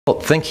Well,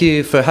 thank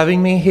you for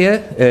having me here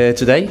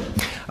today.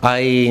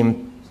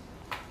 I'm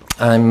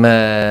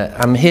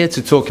here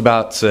to talk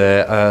about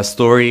a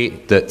story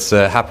that's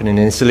happened in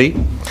Italy,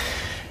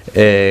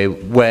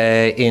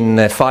 where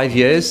in 5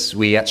 years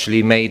we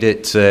actually made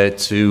it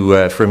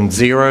from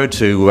 0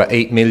 to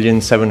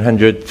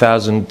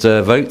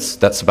 8,700,000 votes.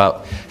 That's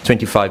about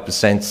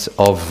 25%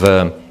 of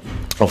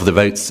the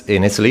votes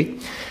in Italy,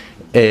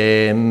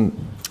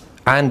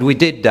 and we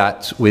did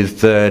that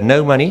with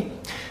no money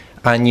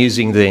and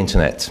using the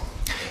internet.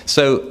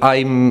 So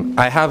I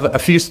have a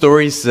few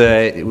stories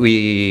I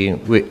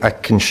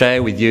can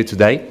share with you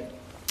today,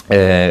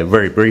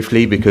 very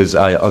briefly, because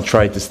I'll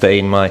try to stay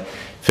in my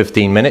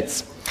 15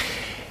 minutes.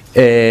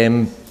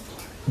 The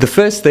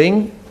first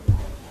thing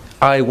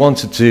I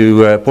wanted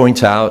to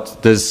point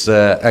out, there's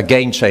a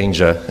game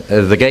changer.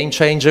 The game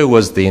changer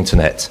was the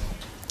internet.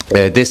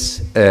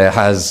 This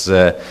has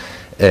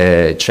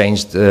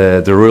changed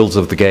the rules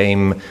of the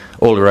game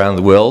all around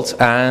the world,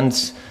 and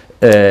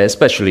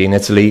especially in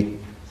Italy,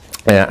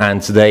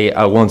 and today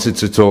I wanted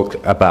to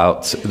talk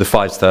about the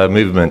five-star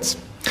movement.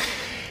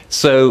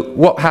 So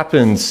what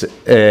happened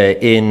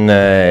in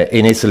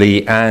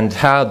Italy, and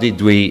how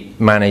did we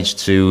manage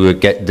to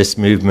get this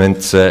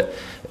movement?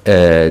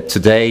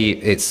 Today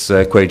it's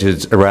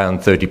quoted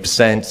around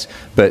 30%,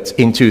 but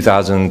in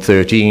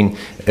 2013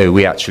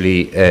 we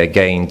actually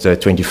gained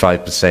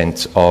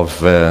 25% of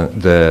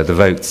the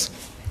votes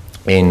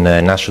in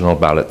national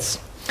ballots.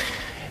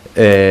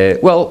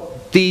 Well,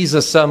 these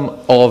are some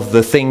of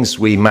the things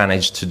we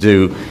managed to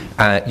do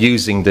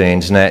using the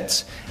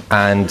internet,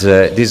 and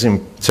this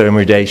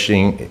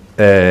intermediation,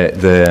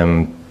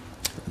 the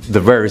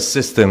various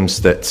systems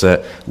that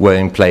were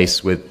in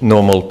place with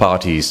normal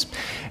parties.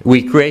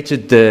 We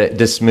created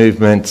this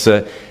movement,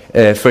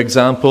 for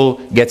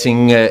example,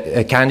 getting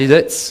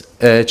candidates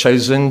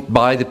chosen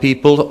by the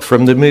people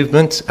from the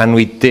movement, and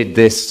we did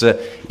this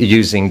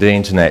using the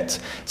internet.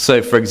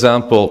 So, for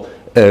example,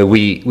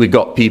 we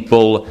got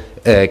people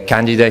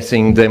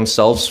candidating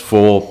themselves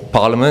for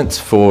Parliament,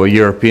 for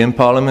European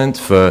Parliament,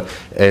 for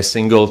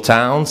single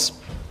towns,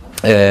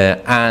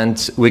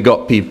 and we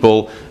got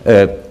people,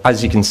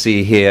 as you can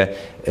see here,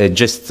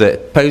 just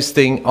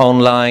posting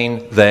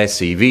online their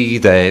CV,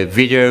 their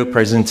video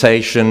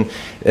presentation,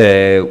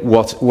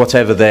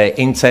 whatever their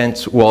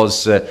intent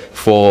was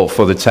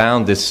for the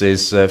town. This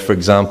is, for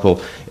example,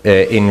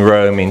 in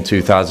Rome in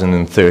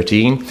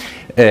 2013.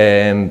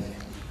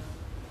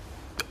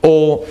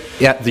 Or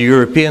at the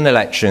European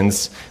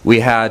elections,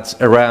 we had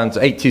around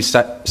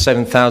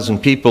 87,000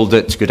 people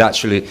that could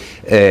actually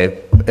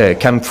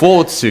come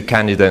forward to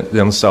candidate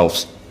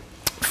themselves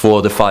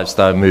for the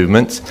five-star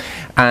movement,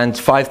 and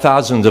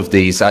 5,000 of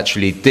these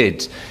actually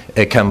did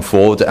come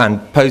forward and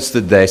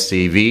posted their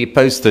CV,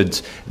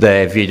 posted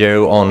their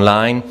video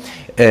online,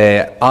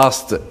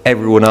 asked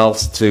everyone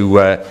else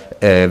to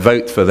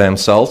vote for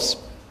themselves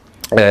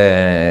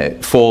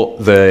for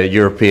the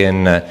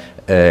European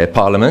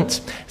Parliament.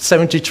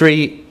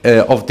 73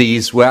 of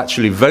these were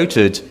actually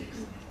voted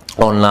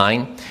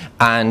online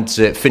and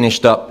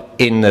finished up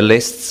in the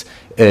lists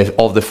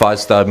of the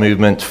five-star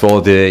movement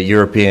for the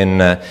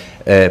European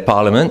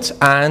Parliament.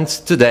 And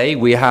today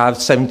we have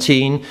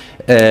 17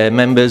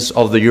 members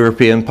of the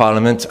European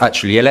Parliament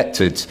actually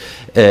elected.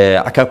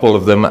 A couple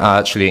of them are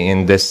actually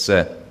in this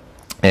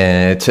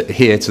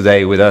here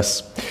today with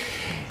us.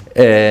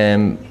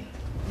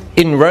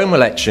 In Rome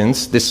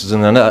elections, this is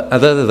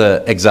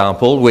another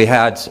example, we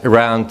had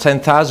around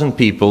 10,000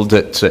 people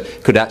that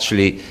could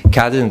actually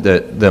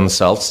candidate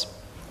themselves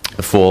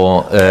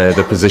for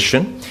the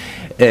position,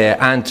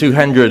 and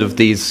 200 of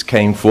these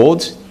came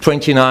forward.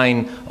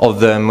 29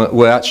 of them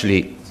were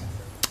actually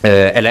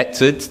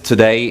elected.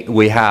 Today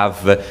we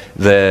have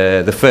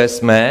the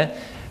first mayor,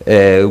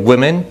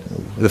 women,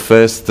 the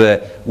first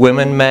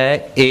women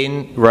mayor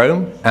in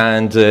Rome,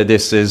 and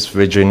this is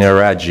Virginia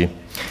Raggi.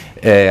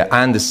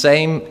 And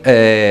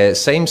the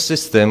same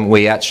system,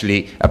 we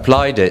actually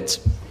applied it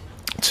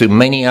to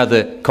many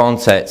other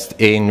contexts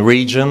in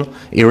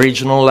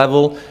regional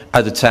level,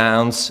 at the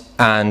towns,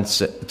 and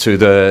to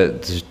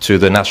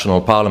the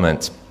national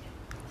parliament.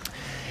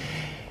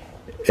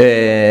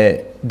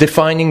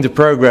 Defining the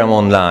program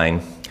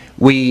online,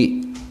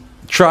 we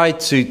tried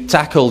to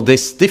tackle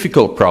this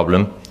difficult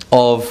problem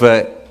of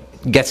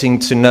getting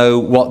to know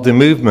what the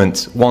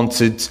movement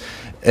wanted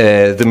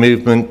the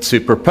movement to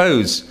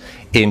propose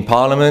in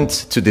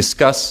Parliament, to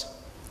discuss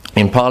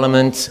in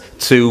Parliament,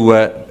 to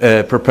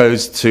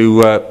propose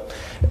to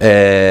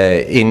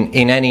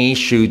in any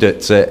issue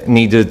that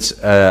needed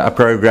a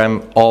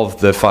program of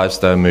the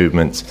five-star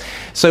movement.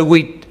 So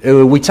we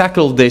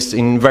tackled this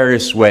in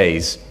various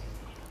ways.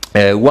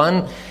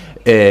 One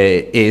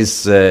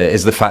is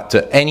the fact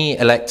that any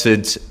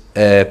elected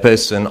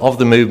person of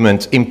the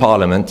movement in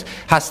Parliament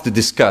has to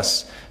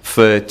discuss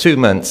for 2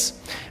 months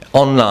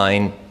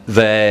online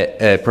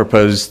their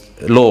proposed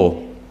law.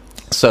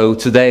 So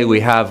today we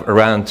have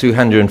around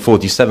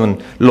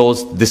 247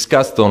 laws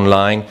discussed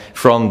online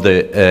from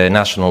the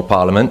national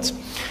parliament.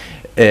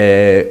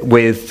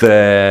 with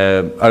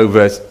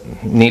over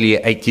nearly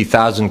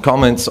 80,000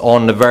 comments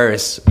on the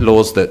various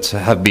laws that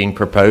have been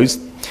proposed.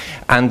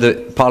 And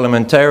the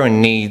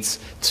parliamentarian needs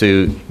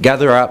to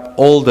gather up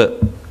all the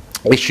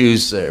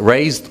issues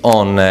raised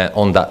on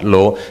that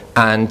law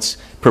and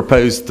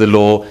propose the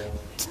law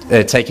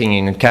taking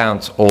into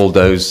account all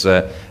those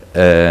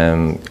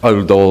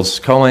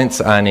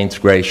comments and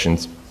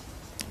integrations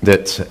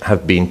that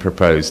have been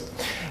proposed.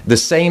 The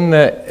same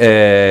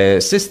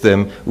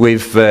system,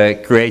 we've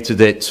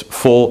created it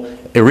for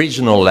a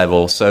regional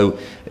level. So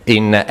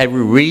in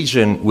every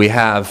region we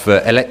have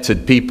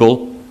elected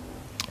people.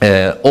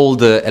 All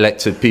the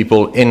elected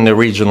people in the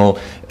regional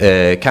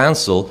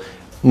council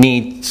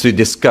need to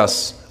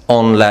discuss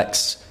on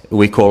Lex,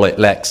 we call it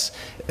Lex,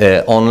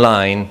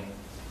 online,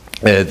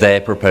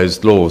 their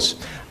proposed laws.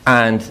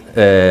 And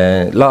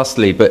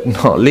lastly, but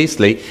not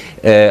leastly,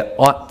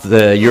 at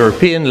the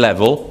European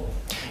level,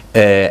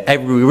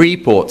 every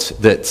report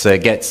that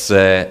gets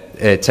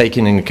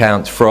taken into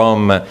account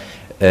from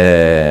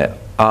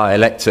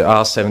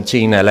our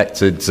 17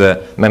 elected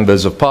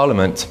members of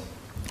parliament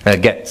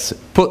gets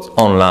put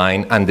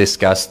online and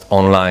discussed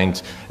online,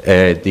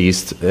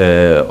 these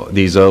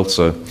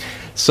also.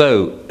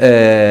 So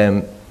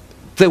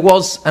there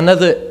was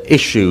another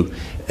issue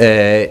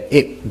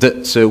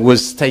that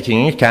was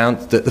taking into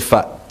account that the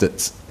fact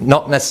that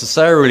not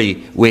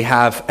necessarily we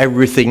have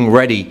everything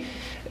ready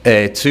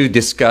to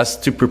discuss,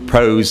 to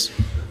propose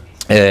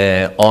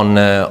on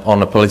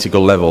a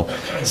political level.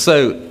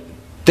 So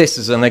this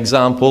is an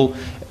example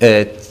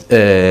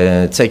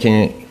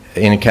taking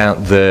in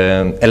account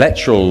the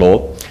electoral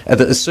law. At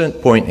a certain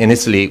point in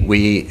Italy,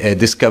 we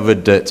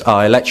discovered that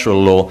our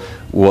electoral law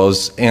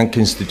was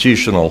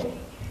unconstitutional.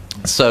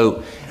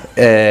 So,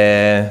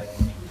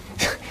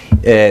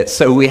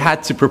 so we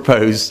had to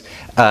propose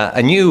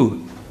a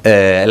new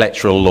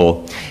electoral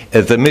law.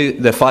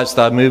 The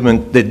Five-Star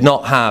Movement did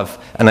not have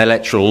an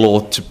electoral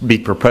law to be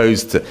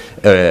proposed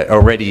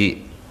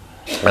already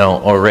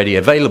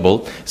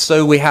available,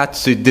 so we had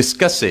to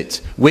discuss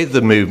it with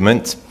the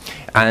movement.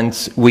 And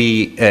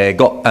we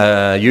got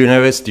a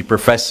university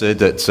professor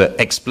that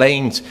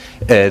explained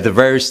the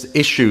various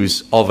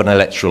issues of an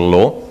electoral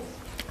law.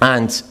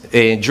 And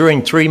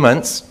during 3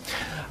 months,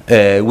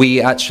 we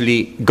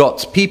actually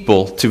got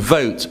people to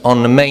vote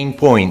on the main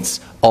points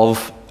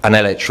of an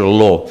electoral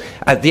law.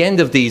 At the end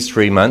of these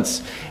 3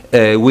 months,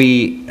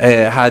 we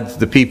had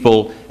the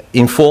people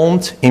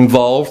informed,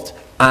 involved,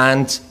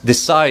 and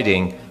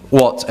deciding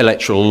what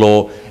electoral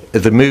law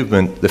the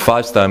movement, the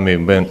Five-Star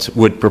Movement,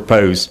 would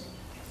propose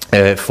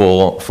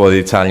for the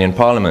Italian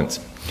Parliament.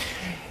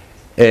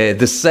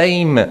 The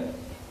same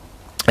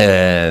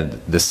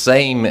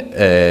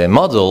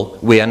model,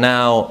 we are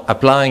now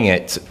applying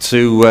it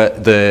to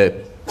the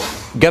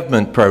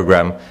government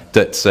program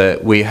that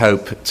we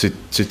hope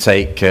to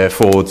take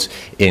forward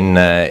in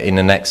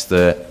the next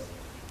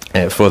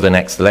for the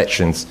next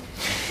elections.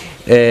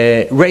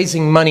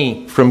 Raising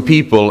money from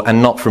people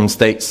and not from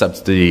state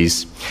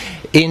subsidies.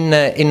 In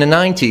the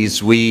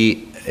 90s,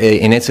 we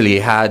in Italy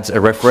had a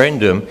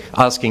referendum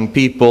asking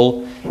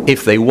people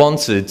if they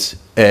wanted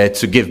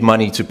to give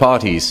money to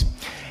parties,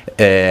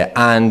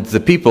 and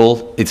the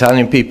people,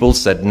 Italian people,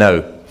 said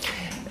no.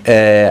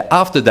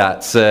 After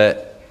that,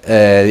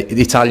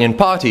 Italian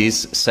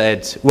parties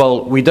said,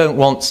 well, we don't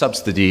want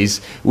subsidies,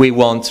 we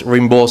want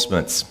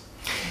reimbursements.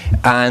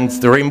 And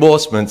the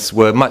reimbursements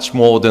were much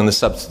more than the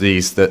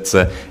subsidies that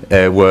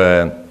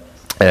were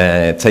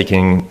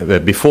taken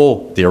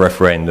before the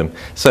referendum.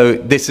 So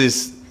this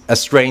is a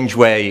strange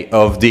way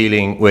of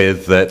dealing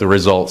with the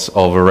results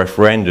of a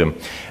referendum.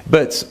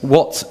 But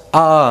what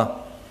our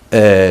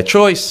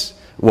choice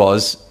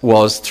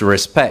was to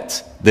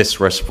respect this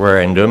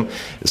referendum,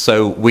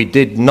 so we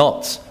did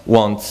not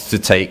want to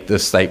take the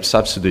state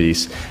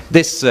subsidies.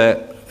 This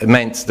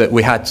meant that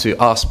we had to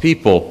ask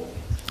people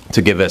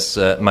to give us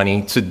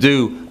money to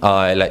do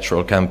our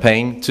electoral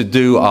campaign, to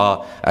do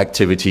our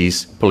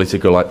activities,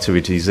 political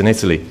activities in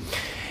Italy.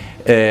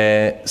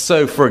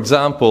 So, for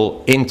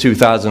example, in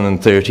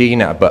 2013,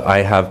 but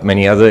I have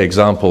many other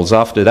examples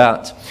after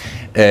that,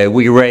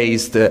 we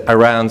raised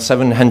around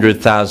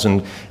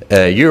 700,000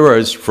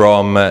 euros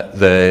from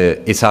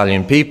the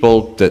Italian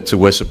people that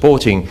were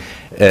supporting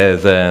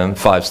the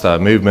Five-Star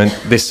Movement.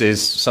 This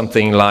is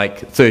something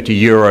like 30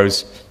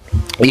 euros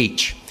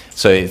each.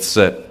 So it's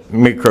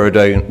micro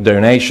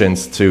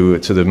donations to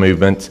the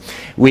movement.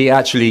 We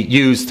actually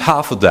used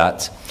half of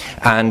that,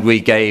 and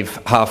we gave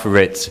half of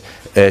it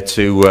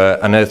to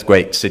an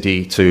earthquake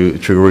city to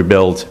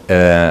rebuild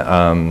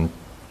our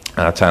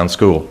town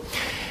school.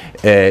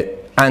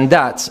 And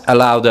that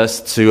allowed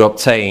us to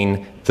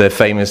obtain the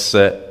famous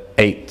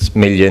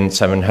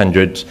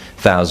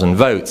 8,700,000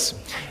 votes.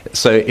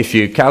 So if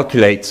you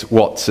calculate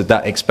what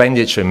that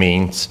expenditure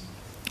means,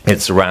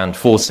 it's around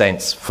 4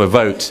 cents per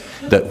vote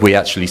that we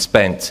actually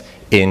spent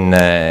in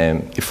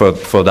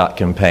for that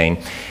campaign.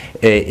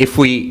 If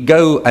we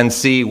go and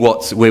see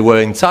what we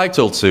were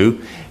entitled to,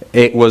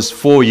 it was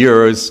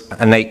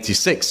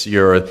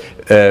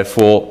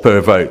 €4.86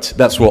 per vote.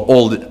 That's what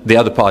all the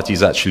other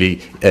parties actually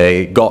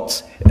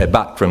got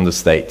back from the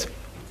state.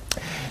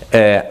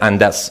 And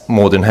that's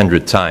more than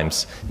 100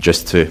 times,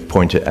 just to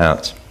point it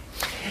out.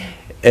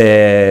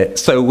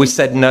 So we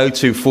said no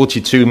to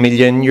 €42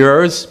 million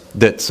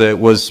that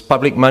was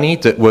public money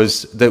that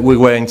we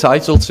were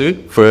entitled to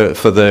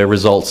for the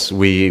results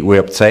we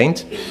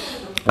obtained.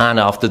 And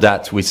after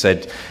that, we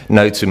said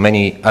no to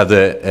many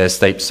other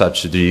state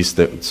subsidies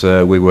that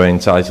we were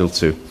entitled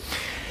to.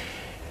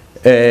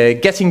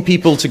 Getting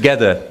people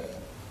together.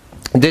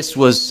 This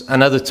was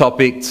another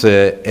topic,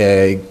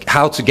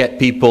 how to get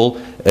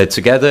people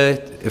together,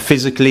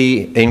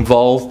 physically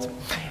involved,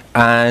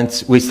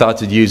 and we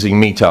started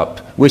using Meetup.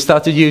 We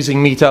started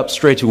using Meetup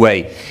straight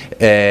away,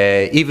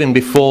 even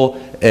before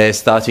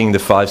starting the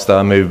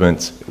 5-Star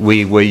Movement.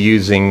 We were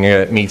using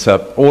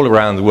Meetup all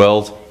around the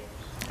world.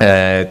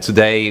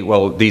 Today,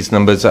 well, these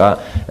numbers are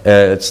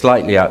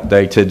slightly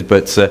outdated,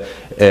 but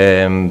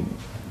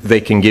they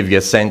can give you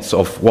a sense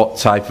of what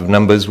type of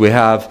numbers we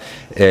have.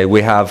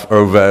 We have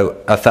over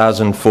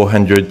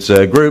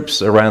 1,400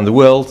 groups around the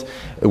world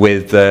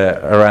with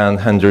around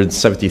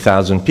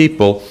 170,000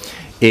 people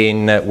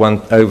in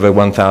over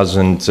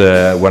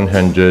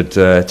 1,100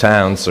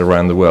 towns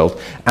around the world.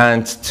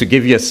 And to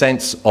give you a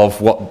sense of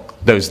what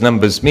those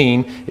numbers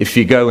mean, if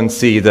you go and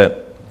see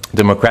the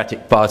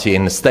Democratic Party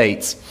in the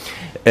States,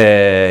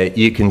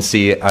 you can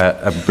see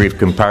a brief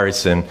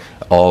comparison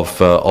of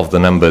the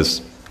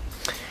numbers.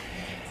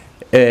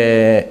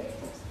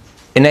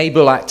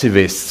 Enable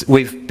activists.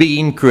 We've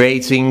been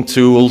creating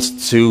tools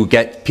to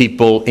get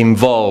people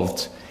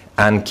involved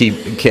and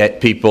get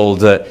people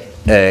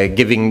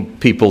giving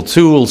people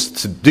tools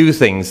to do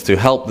things to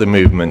help the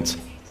movement.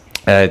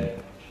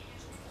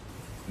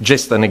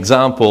 Just an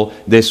example,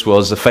 this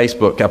was a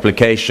Facebook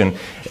application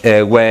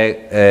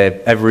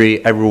where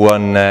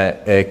everyone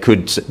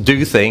could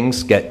do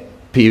things, get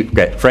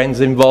friends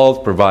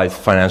involved, provide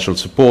financial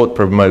support,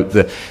 promote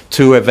the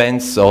 2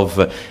 events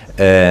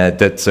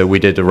that we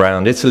did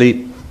around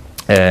Italy,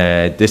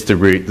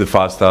 distribute the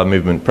 5-Star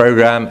Movement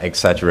program,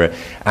 etc.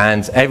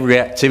 And every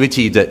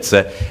activity that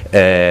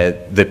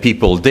the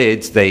people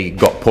did, they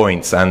got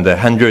points, and the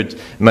 100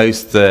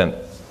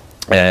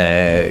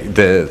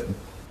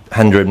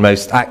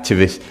 most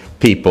activist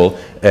people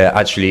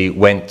actually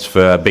went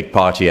for a big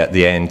party at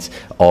the end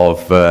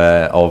of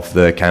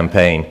the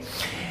campaign.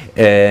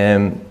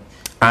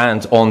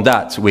 And on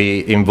that,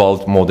 we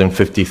involved more than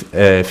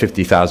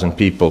 50,000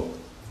 people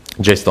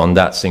just on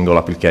that single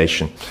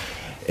application.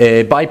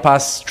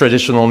 Bypass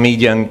traditional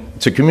media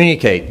to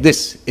communicate.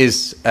 This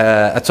is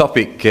a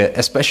topic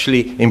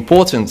especially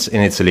important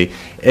in Italy.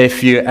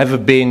 If you've ever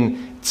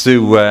been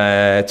to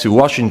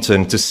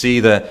Washington to see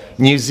the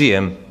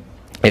museum,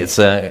 it's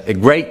a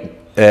great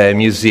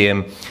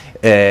museum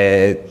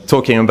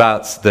talking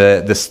about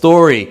the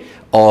story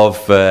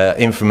of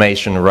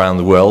information around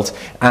the world.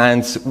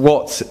 And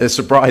what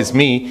surprised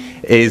me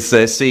is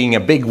seeing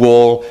a big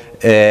wall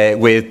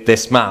with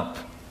this map.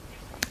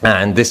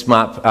 And this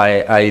map,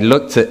 I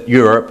looked at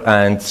Europe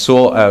and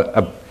saw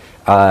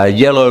a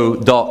yellow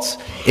dot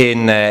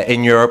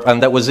in Europe,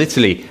 and that was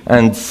Italy.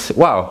 And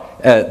wow,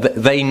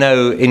 they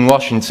know in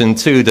Washington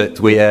too that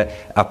we are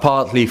a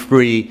partly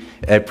free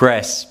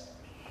press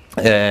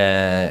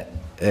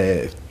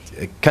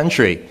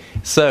country.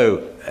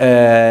 So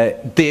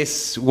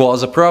this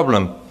was a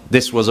problem.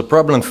 This was a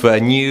problem for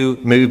a new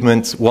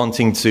movement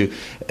wanting to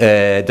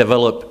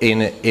develop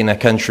in a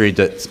country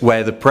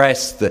where the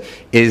press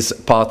is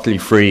partly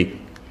free.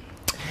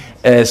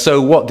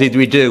 So what did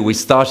we do? We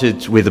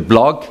started with a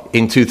blog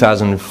in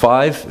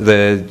 2005.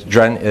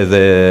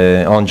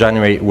 On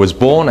January it was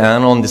born,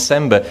 and on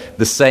December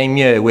the same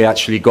year we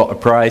actually got a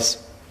prize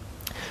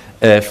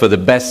for the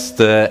best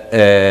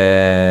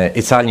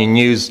Italian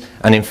news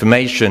and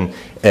information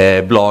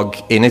blog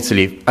in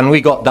Italy, and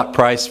we got that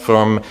prize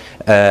from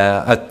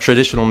a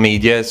traditional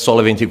media,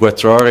 Sole 24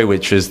 Ore,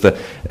 which is the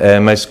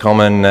most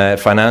common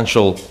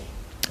financial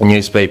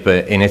newspaper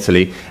in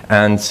Italy.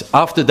 And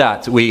after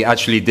that, we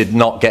actually did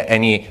not get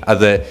any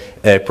other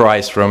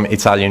prize from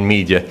Italian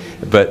media,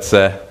 but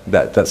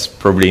that's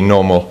probably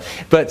normal.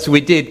 But we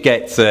did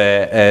get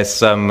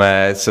some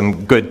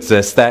good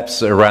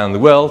steps around the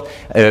world.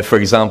 For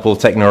example,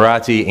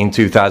 Technorati in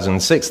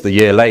 2006, the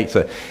year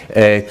later,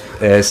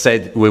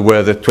 said we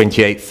were the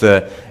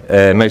 28th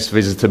most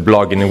visited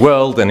blog in the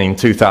world, and in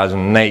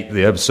 2008,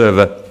 the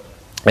Observer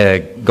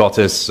got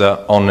us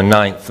on the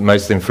 9th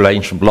most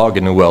influential blog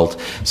in the world.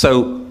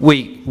 So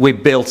we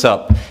built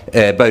up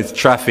both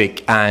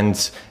traffic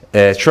and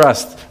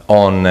trust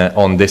on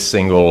this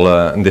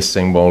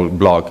single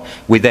blog.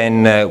 We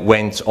then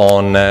went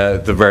on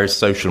the various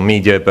social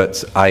media,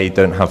 but I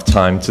don't have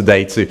time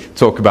today to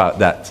talk about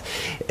that.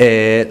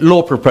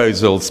 Law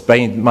proposals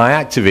by my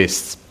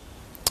activists.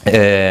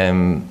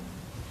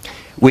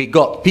 We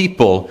got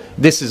people.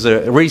 This is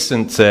a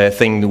recent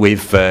thing that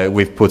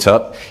we've put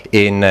up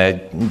in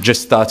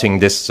just starting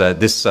this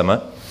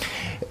summer.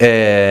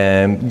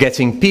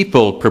 Getting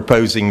people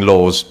proposing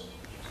laws.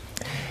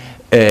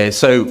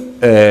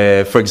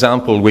 For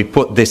example, we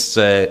put this,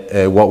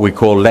 what we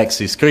call lex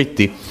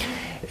iscritti,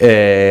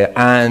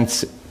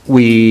 and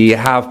we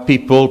have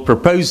people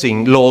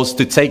proposing laws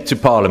to take to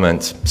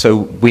Parliament. So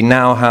we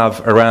now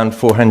have around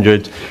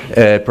 400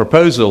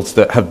 proposals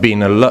that have been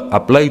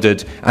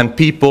uploaded, and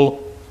people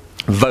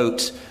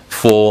vote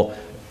for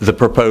the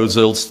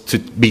proposals to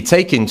be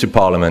taken to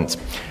Parliament.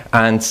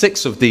 And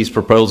 6 of these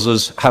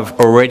proposals have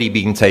already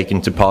been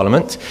taken to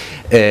Parliament.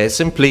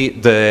 Simply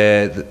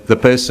the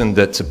person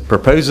that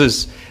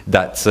proposes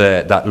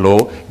that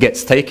law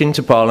gets taken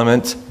to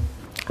Parliament,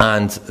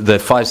 and the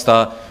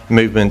Five-Star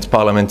Movement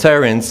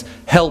parliamentarians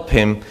help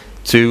him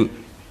to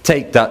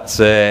take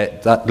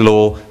that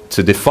law,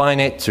 to define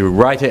it, to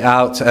write it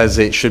out as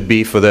it should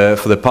be for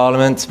the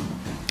Parliament,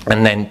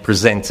 and then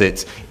present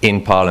it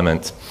in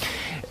Parliament.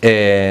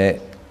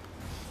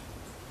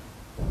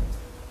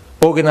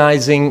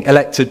 Organising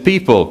elected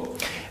people.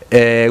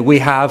 We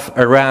have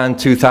around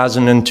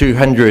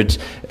 2,200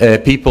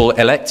 people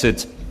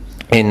elected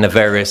in the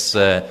various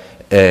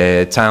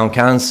town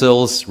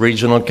councils,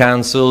 regional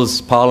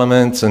councils,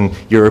 parliaments and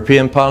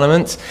European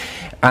Parliament,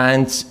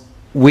 and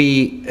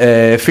we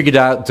figured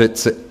out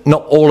that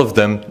not all of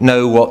them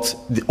know what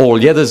all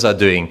the others are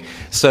doing.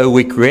 So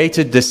we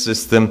created this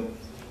system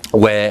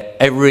where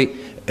every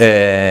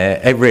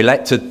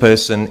elected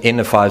person in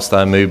the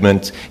Five-Star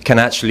Movement can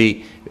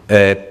actually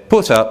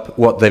put up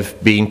what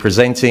they've been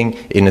presenting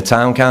in a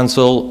town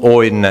council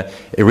or in a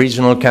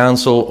regional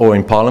council or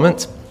in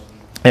Parliament,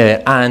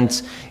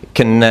 and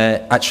can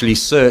actually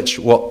search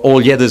what all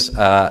the others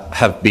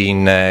have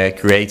been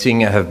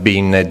creating, have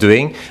been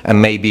doing, and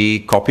maybe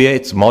copy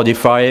it,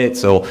 modify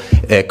it, or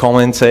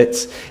comment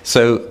it.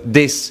 So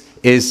this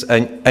is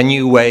a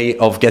new way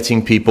of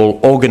getting people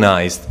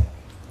organised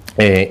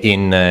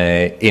in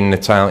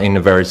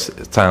the various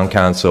town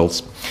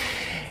councils.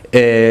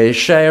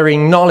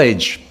 Sharing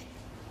knowledge.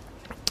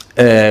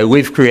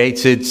 We've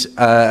created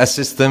a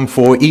system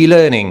for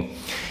e-learning.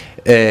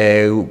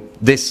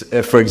 This,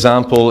 for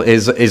example,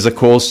 is a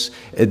course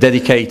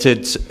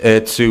dedicated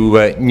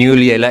to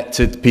newly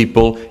elected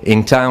people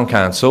in town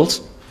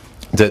councils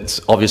that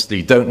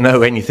obviously don't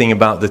know anything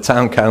about the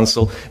town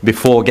council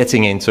before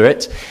getting into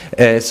it.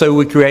 So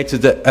we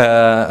created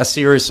a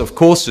series of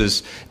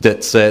courses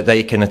that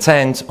they can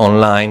attend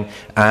online,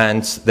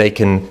 and they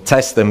can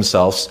test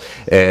themselves,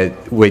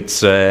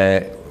 which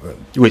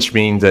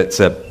means that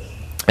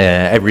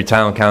every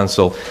town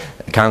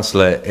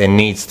councillor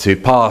needs to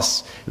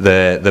pass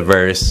the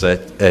various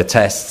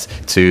tests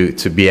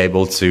to be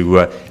able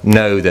to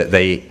know that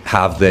they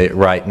have the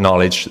right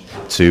knowledge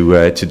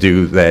to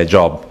do their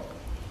job.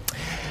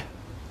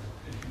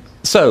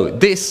 So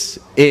this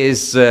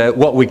is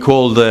what we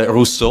call the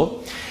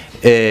Rousseau,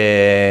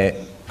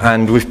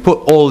 and we've put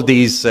all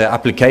these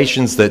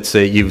applications that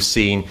you've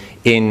seen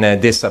in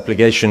this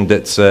application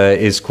that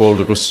is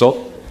called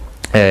Rousseau,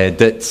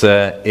 that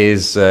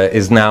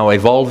is now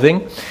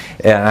evolving,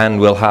 and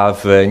will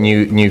have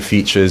new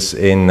features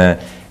in the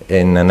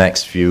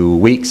next few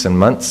weeks and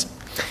months.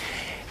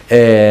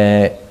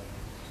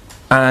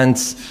 And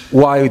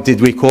why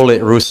did we call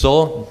it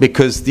Rousseau?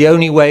 Because the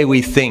only way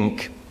we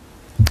think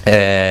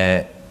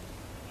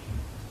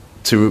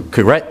to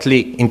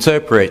correctly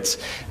interpret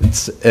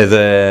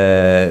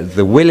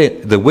the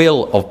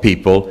will of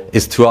people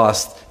is to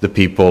ask the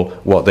people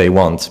what they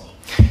want.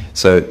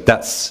 So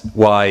that's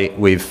why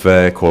we've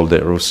called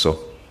it Rousseau.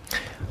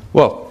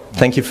 Well,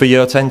 thank you for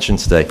your attention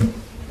today.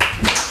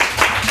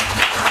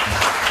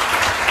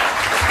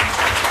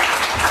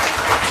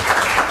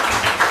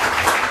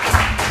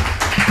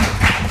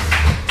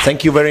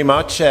 Thank you very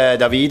much,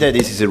 Davide.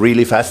 This is a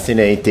really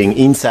fascinating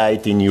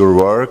insight in your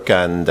work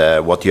and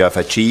what you have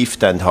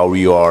achieved and how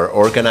you are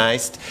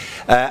organized.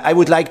 I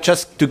would like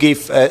just to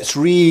give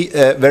 3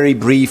 very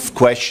brief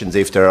questions,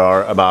 if there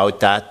are, about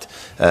that.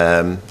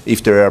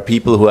 If there are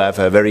people who have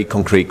a very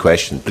concrete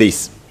question,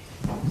 please.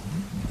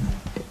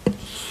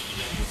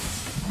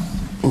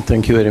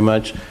 Thank you very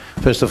much.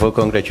 First of all,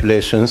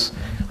 congratulations.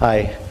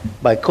 I,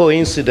 by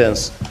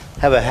coincidence,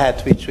 have a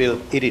hat which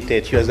will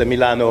irritate you as a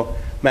Milano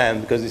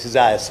man, because this is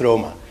AS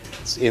Roma.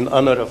 It's in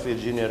honor of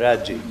Virginia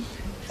Raggi.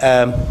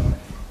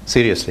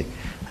 Seriously.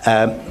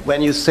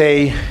 When you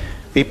say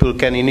people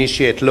can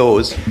initiate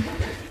laws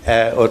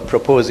or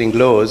proposing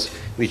laws,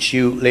 which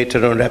you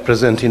later on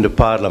represent in the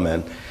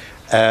parliament,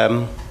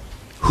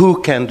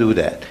 who can do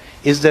that?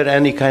 Is there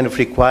any kind of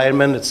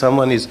requirement that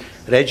someone is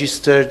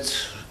registered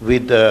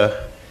with the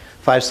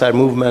Five-Star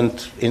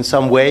Movement in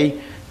some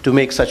way to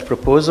make such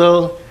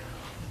proposal?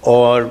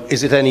 Or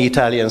is it any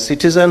Italian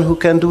citizen who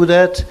can do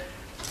that?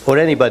 Or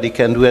anybody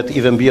can do it,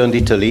 even beyond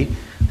Italy?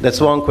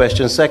 That's one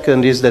question.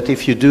 Second is that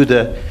if you do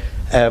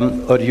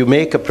or you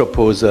make a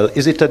proposal,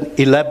 is it an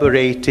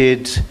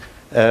elaborated,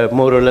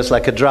 more or less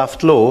like a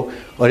draft law,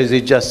 or is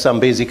it just some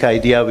basic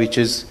idea which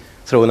is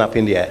thrown up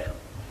in the air?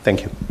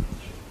 Thank you.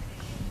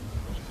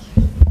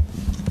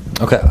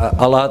 Okay,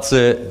 I'll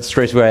answer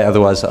straight away,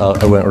 otherwise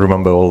I won't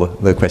remember all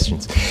the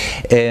questions.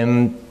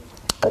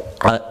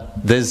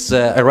 there's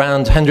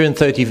around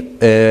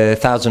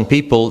 130,000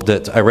 people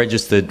that are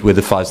registered with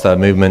the Five Star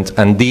Movement,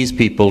 and these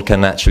people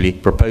can actually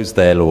propose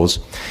their laws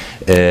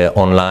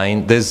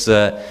online. There's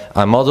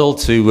a model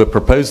to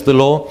propose the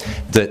law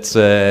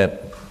that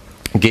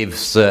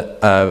gives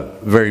a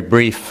very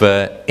brief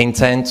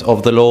intent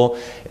of the law,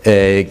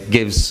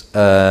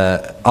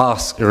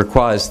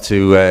 requires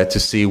to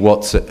see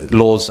what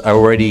laws are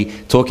already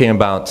talking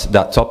about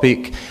that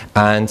topic,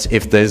 and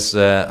if there's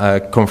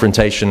a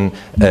confrontation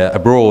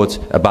abroad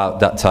about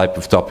that type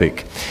of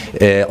topic.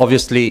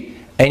 Obviously,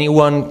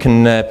 anyone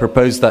can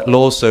propose that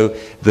law, so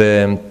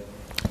the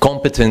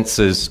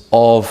competences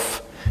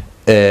of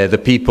the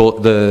people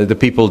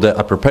that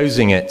are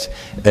proposing it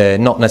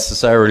not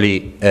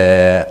necessarily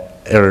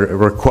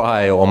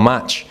require or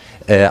match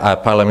a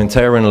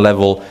parliamentarian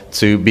level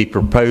to be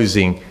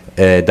proposing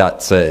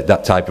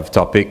that type of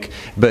topic,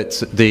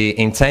 but the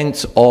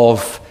intent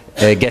of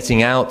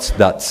getting out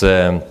that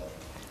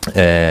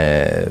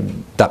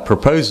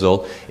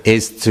proposal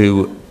is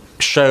to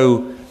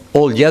show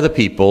all the other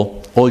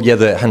people, all the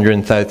other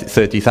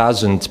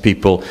 130,000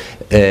 people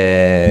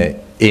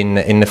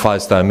in the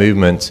Five Star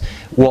Movement,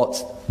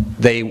 what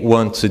they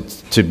wanted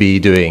to be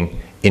doing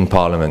in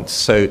Parliament.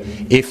 So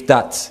if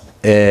that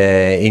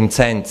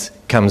intent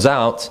comes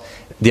out,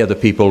 the other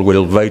people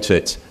will vote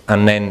it,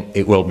 and then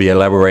it will be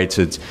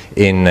elaborated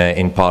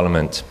in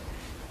Parliament.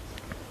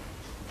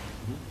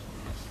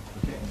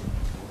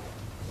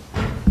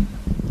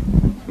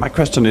 My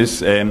question is,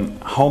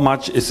 how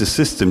much is the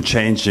system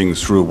changing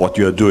through what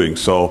you are doing?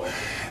 So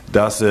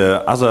does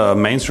other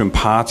mainstream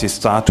parties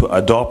start to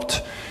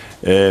adopt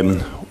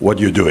what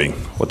you're doing?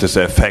 What is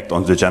the effect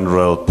on the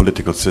general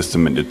political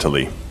system in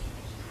Italy?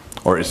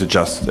 Or is it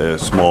just a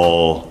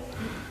small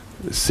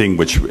thing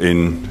which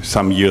in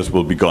some years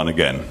will be gone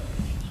again?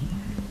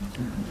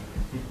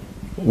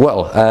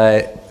 Well,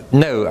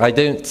 no, I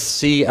don't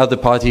see other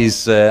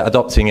parties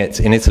adopting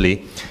it in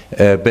Italy,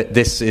 but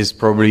this is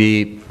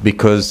probably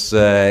because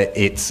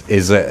it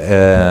is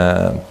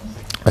a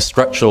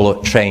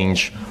structural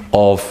change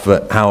of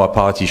how a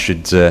party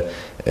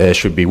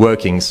should be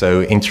working.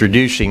 So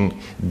introducing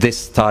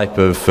this type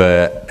of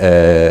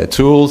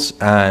tools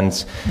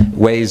and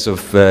ways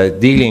of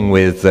dealing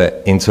with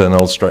the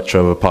internal structure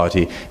of a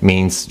party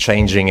means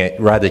changing it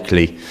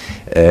radically.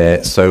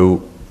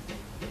 So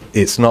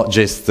it's not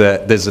just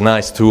there's a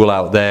nice tool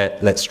out there,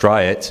 let's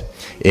try it.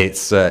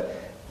 It's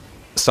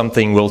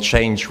something will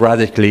change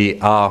radically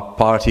our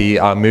party,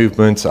 our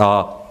movement,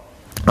 our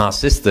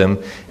system.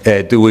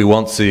 Do we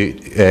want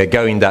to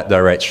go in that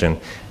direction?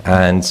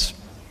 And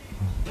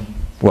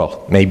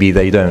well, maybe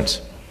they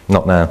don't.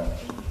 Not now.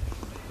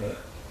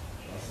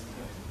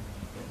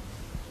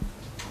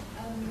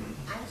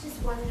 I'm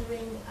just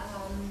wondering.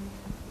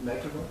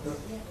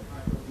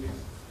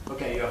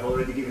 Okay, you have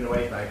already given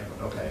away the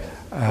microphone.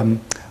 Okay.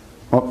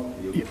 Well,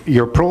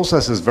 your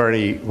process is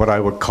very, what I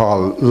would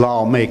call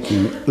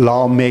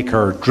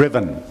lawmaker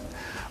driven.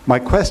 My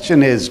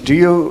question is, do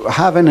you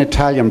have in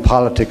Italian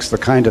politics the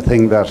kind of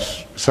thing that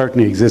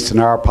certainly exists in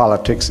our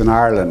politics in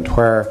Ireland,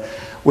 where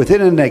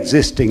within an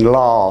existing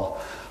law,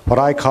 what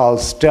I call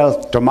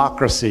stealth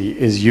democracy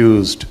is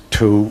used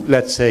to,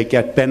 let's say,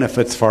 get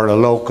benefits for a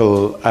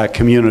local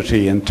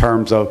community in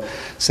terms of,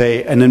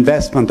 say, an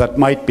investment that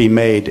might be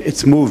made,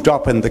 it's moved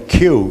up in the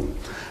queue.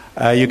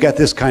 You get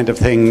this kind of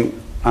thing,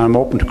 I'm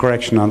open to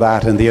correction on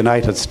that, in the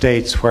United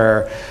States,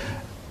 where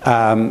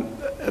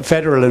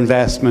federal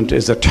investment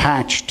is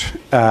attached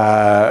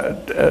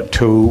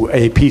to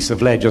a piece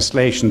of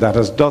legislation that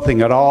has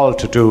nothing at all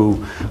to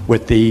do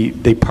with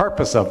the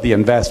purpose of the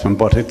investment,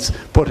 but it's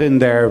put in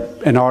there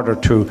in order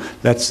to,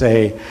 let's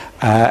say,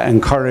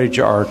 encourage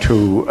or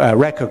to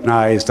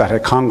recognize that a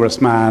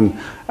congressman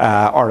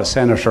or a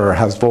senator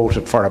has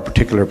voted for a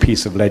particular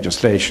piece of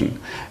legislation.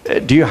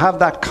 Do you have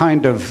that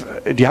kind of,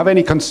 do you have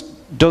any,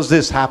 does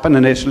this happen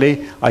in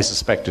Italy? I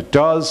suspect it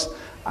does.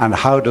 And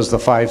how does the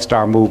Five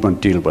Star Movement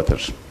deal with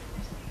it?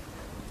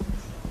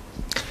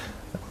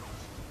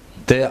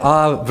 There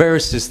are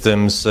various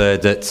systems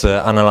that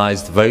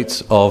analyze the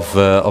votes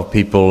of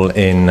people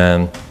in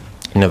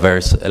the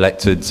various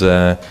elected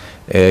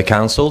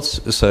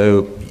councils.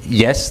 So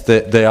yes,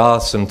 there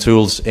are some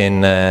tools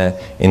in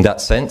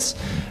that sense.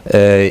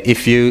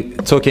 If you're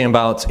talking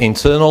about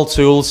internal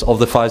tools of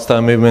the Five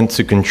Star Movement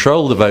to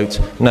control the vote,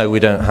 no, we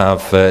don't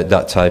have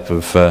that type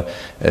of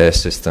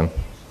system.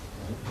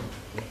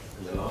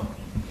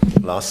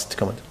 Last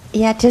comment.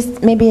 Yeah,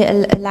 just maybe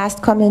a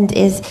last comment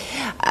is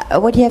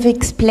what you have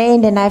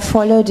explained, and I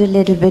followed a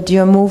little bit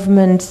your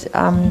movement,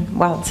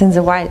 well, since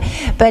a while.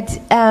 But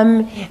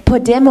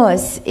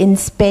Podemos in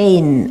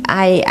Spain,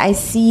 I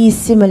see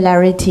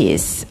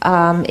similarities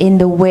in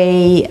the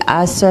way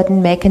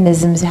certain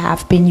mechanisms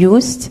have been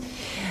used.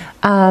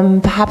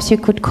 Perhaps you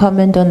could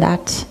comment on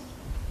that.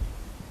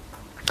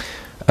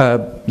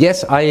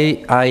 Yes,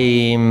 I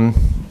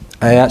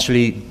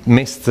actually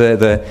missed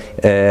the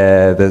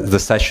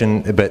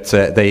session, but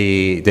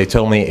they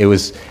told me it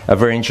was a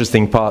very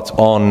interesting part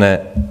on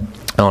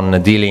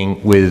dealing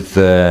with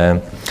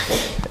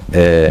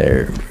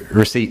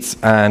receipts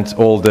and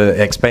all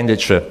the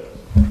expenditure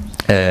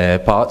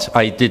part.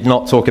 I did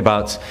not talk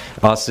about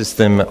our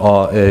system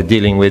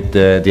dealing with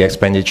the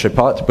expenditure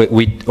part, but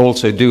we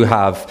also do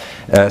have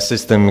a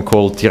system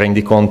called Ti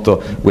Rendi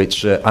Conto,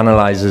 which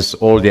analyzes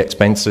all the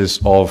expenses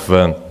of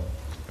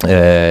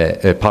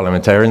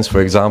parliamentarians, for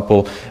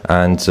example,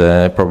 and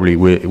probably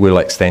will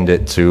extend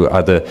it to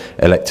other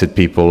elected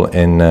people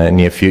in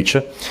near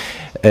future.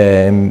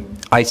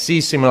 I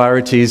see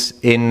similarities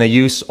in the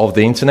use of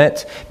the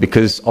internet,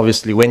 because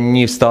obviously when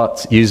you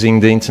start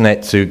using the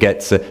internet to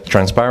get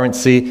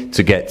transparency,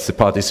 to get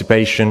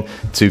participation,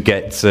 to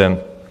get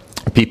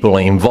people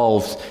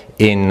involved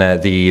in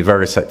the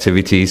various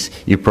activities,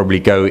 you probably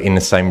go in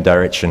the same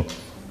direction.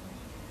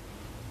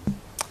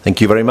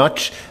 Thank you very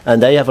much.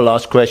 And I have a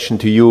last question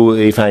to you,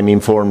 if I'm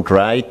informed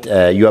right.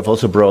 You have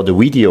also brought a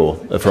video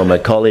from a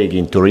colleague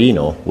in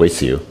Torino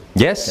with you.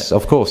 Yes,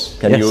 of course.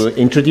 Can you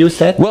introduce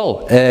that?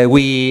 Well,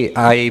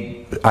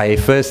 I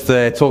first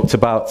talked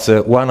about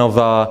one of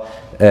our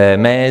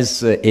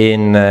mayors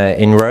in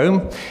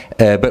Rome,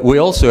 but we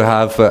also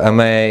have a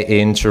mayor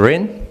in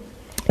Turin,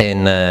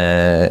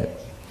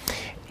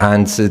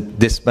 and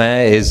this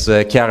mayor is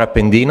Chiara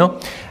Pendino,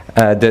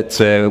 that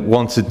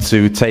wanted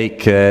to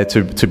take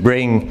to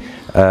bring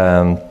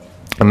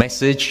a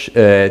message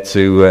to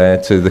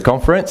the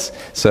conference.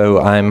 So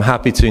I'm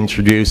happy to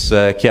introduce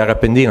Chiara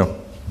Pendino.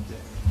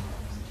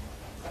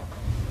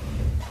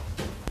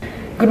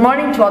 Good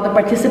morning to all the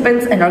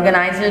participants and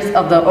organizers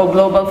of the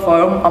Global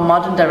Forum on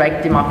Modern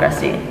Direct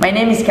Democracy. My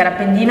name is Chiara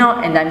Pendino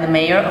and I'm the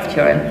mayor of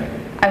Turin.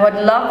 I would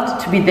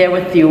love to be there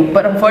with you,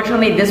 but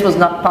unfortunately this was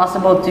not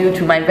possible due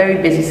to my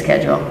very busy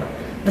schedule.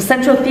 The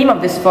central theme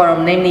of this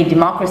forum, namely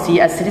democracy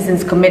as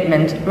citizens'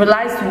 commitment,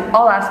 relies to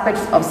all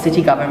aspects of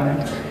city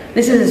government.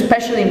 This is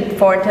especially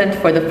important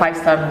for the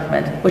Five-Star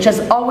Movement, which has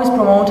always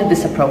promoted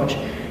this approach.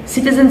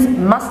 Citizens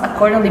must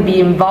accordingly be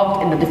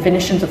involved in the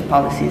definitions of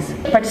policies.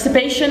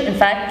 Participation, in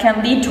fact,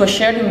 can lead to a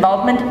shared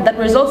involvement that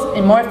results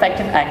in more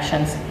effective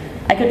actions.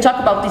 I could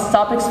talk about these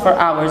topics for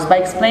hours by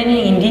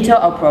explaining in detail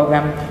our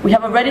program. We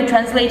have already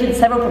translated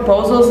several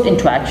proposals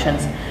into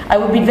actions. I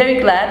would be very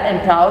glad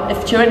and proud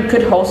if Turin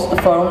could host the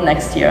forum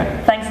next year.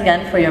 Thanks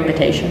again for your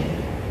invitation.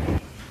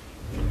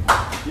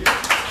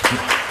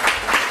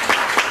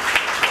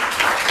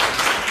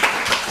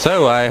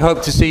 So I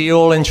hope to see you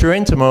all in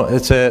Turin tomorrow,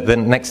 the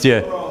next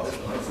year.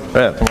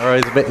 Tomorrow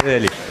is a bit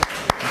early.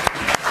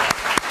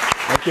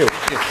 Thank you.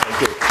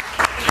 Thank you.